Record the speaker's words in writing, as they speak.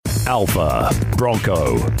Alfa,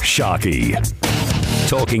 Bronco, Sharky.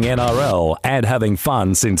 Talking NRL and having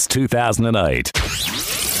fun since 2008.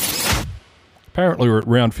 Apparently we're at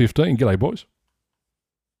round 15. G'day, boys.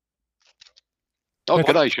 Oh,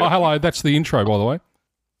 g'day, Sharky. Oh, hello. That's the intro, by the way.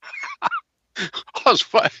 I was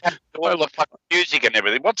All the fucking music and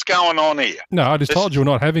everything. What's going on here? No, I just told you we're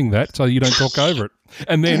not having that, so you don't talk over it.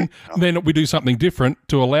 And then we do something different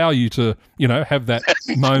to allow you to, have that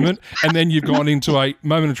moment. And then you've gone into a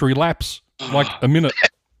momentary lapse, like a minute.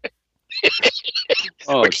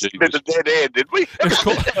 Oh, We did a dead air, did we?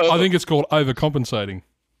 I think it's called overcompensating.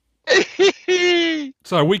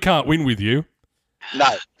 So we can't win with you.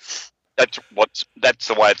 No, that's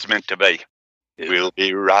the way it's meant to be. We'll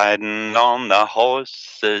be riding on the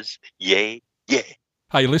horses, yeah.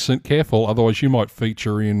 Hey, listen, careful, otherwise you might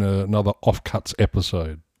feature in another Offcuts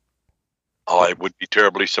episode. I would be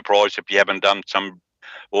terribly surprised if you haven't done some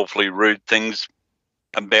awfully rude things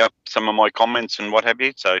about some of my comments and what have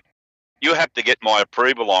you. So you have to get my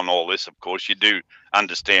approval on all this, of course. You do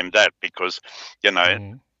understand that because,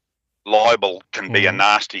 libel can be a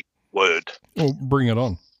nasty word. Well, bring it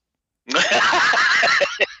on.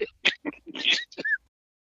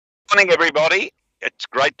 Morning, everybody. It's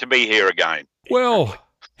great to be here again. Well,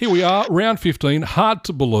 here we are, round 15. Hard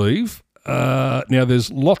to believe. Now, there's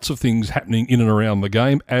lots of things happening in and around the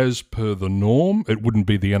game as per the norm. It wouldn't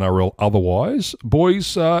be the NRL otherwise.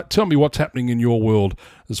 Boys, tell me what's happening in your world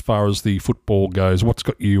as far as the football goes. What's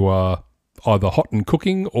got you either hot and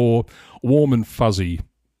cooking or warm and fuzzy?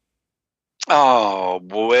 Oh,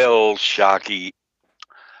 well, Sharky.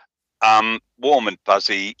 Warm and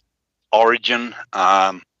fuzzy Origin.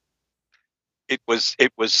 It was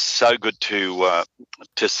so good to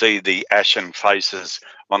see the ashen faces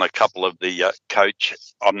on a couple of the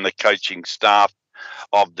coaching staff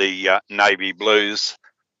of the Navy Blues.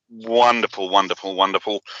 Wonderful, wonderful,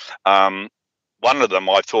 wonderful. One of them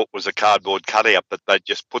I thought was a cardboard cutout that they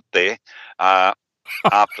just put there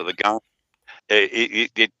after the game.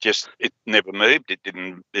 It never moved.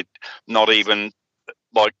 It not even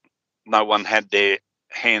like no one had their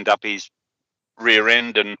hand up his rear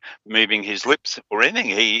end and moving his lips or anything.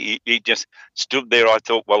 He just stood there. I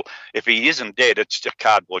thought, well, if he isn't dead, it's just a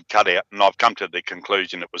cardboard cutout. And I've come to the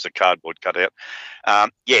conclusion it was a cardboard cutout.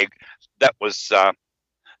 That was a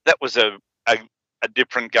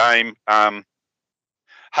different game.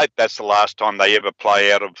 Hope that's the last time they ever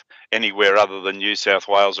play out of anywhere other than New South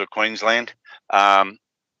Wales or Queensland.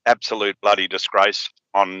 Absolute bloody disgrace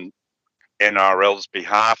on NRL's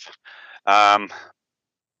behalf.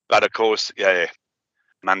 But of course,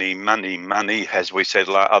 money, as we said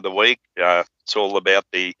other week. It's all about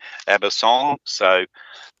the ABBA song. So,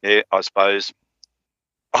 yeah, I suppose.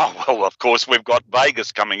 Oh, well, of course, we've got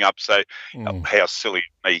Vegas coming up. So, how silly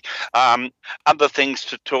of me. Other things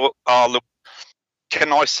to talk. Oh, look,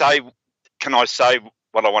 can I say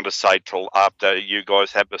what I want to say till after you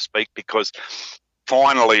guys have to speak? Because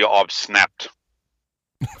finally I've snapped.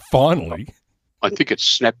 Finally? I think it's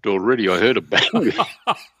snapped already. I heard a bang.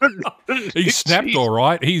 He's snapped all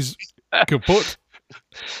right. He's kaput.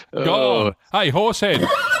 Gone. Hey, Horsehead.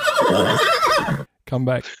 Come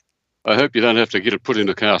back. I hope you don't have to get it put in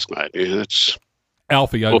a cask, mate. Yeah, that's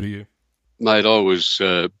Alfie, over to you. Mate, I was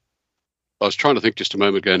trying to think just a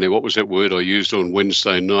moment ago now, what was that word I used on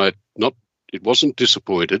Wednesday night? It wasn't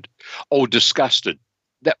disappointed. Oh, disgusted.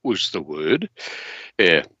 That was the word.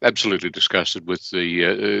 Yeah, absolutely disgusted with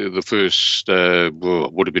the first,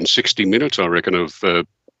 would have been 60 minutes, I reckon, of the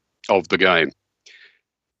game.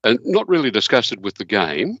 And not really disgusted with the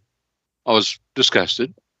game. I was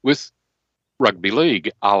disgusted with rugby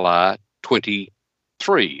league a la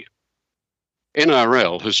 23.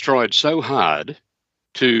 NRL has tried so hard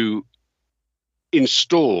to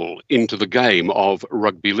install into the game of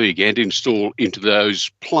rugby league and install into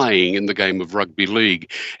those playing in the game of rugby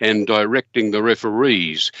league and directing the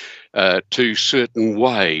referees to certain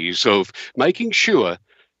ways of making sure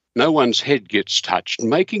no one's head gets touched,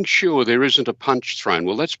 making sure there isn't a punch thrown.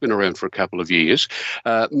 Well, that's been around for a couple of years.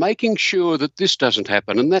 Making sure that this doesn't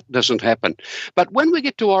happen and that doesn't happen. But when we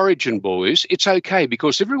get to Origin, boys, it's okay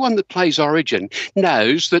because everyone that plays Origin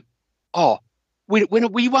knows that,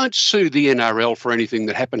 we won't sue the NRL for anything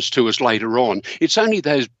that happens to us later on. It's only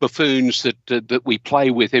those buffoons that we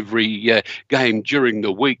play with every game during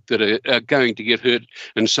the week that are going to get hurt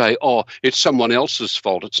and say, oh, it's someone else's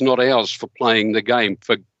fault. It's not ours for playing the game.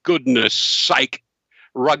 For goodness sake,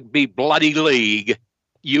 rugby bloody league,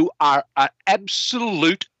 you are an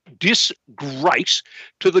absolute disgrace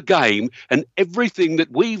to the game and everything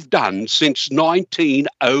that we've done since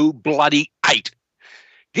 1908.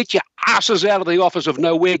 Get your asses out of the office of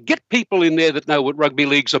nowhere. Get people in there that know what rugby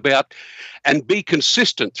league's about, and be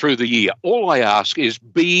consistent through the year. All I ask is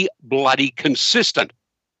be bloody consistent.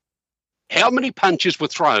 How many punches were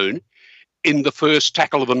thrown in the first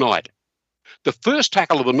tackle of the night? The first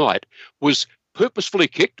tackle of the night was purposefully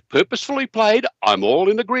kicked, purposefully played. I'm all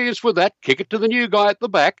in agreement with that. Kick it to the new guy at the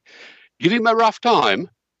back. Give him a rough time,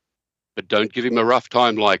 but don't give him a rough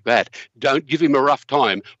time like that. Don't give him a rough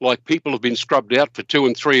time like people have been scrubbed out for 2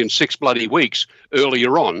 and 3 and 6 bloody weeks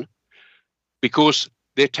earlier on because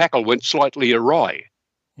their tackle went slightly awry.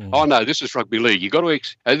 Oh no, this is rugby league. You got to.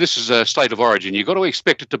 This is a state of origin. You got to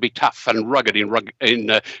expect it to be tough and rugged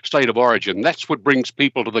in state of origin. That's what brings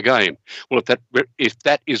people to the game. Well, if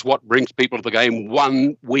that is what brings people to the game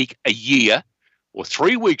 1 week a year or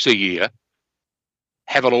 3 weeks a year,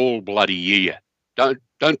 have it all bloody year.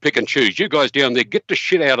 Don't pick and choose. You guys down there, get the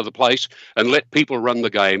shit out of the place and let people run the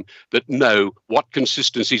game that know what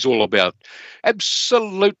consistency is all about.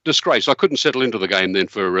 Absolute disgrace. I couldn't settle into the game then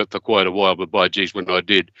for quite a while, but by geez, when I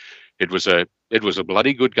did, it was a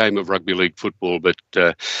bloody good game of rugby league football. But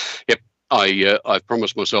yep, I've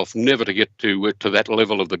promised myself never to get to that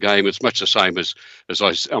level of the game. It's much the same as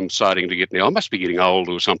I'm starting to get now. I must be getting old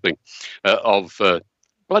or something of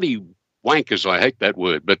bloody wankers. I hate that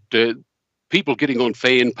word, but people getting on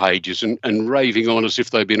fan pages and raving on as if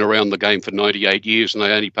they've been around the game for 98 years and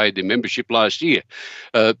they only paid their membership last year.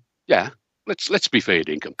 Yeah, let's be fair,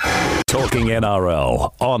 Dinkum. Talking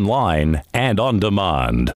NRL, online and on demand.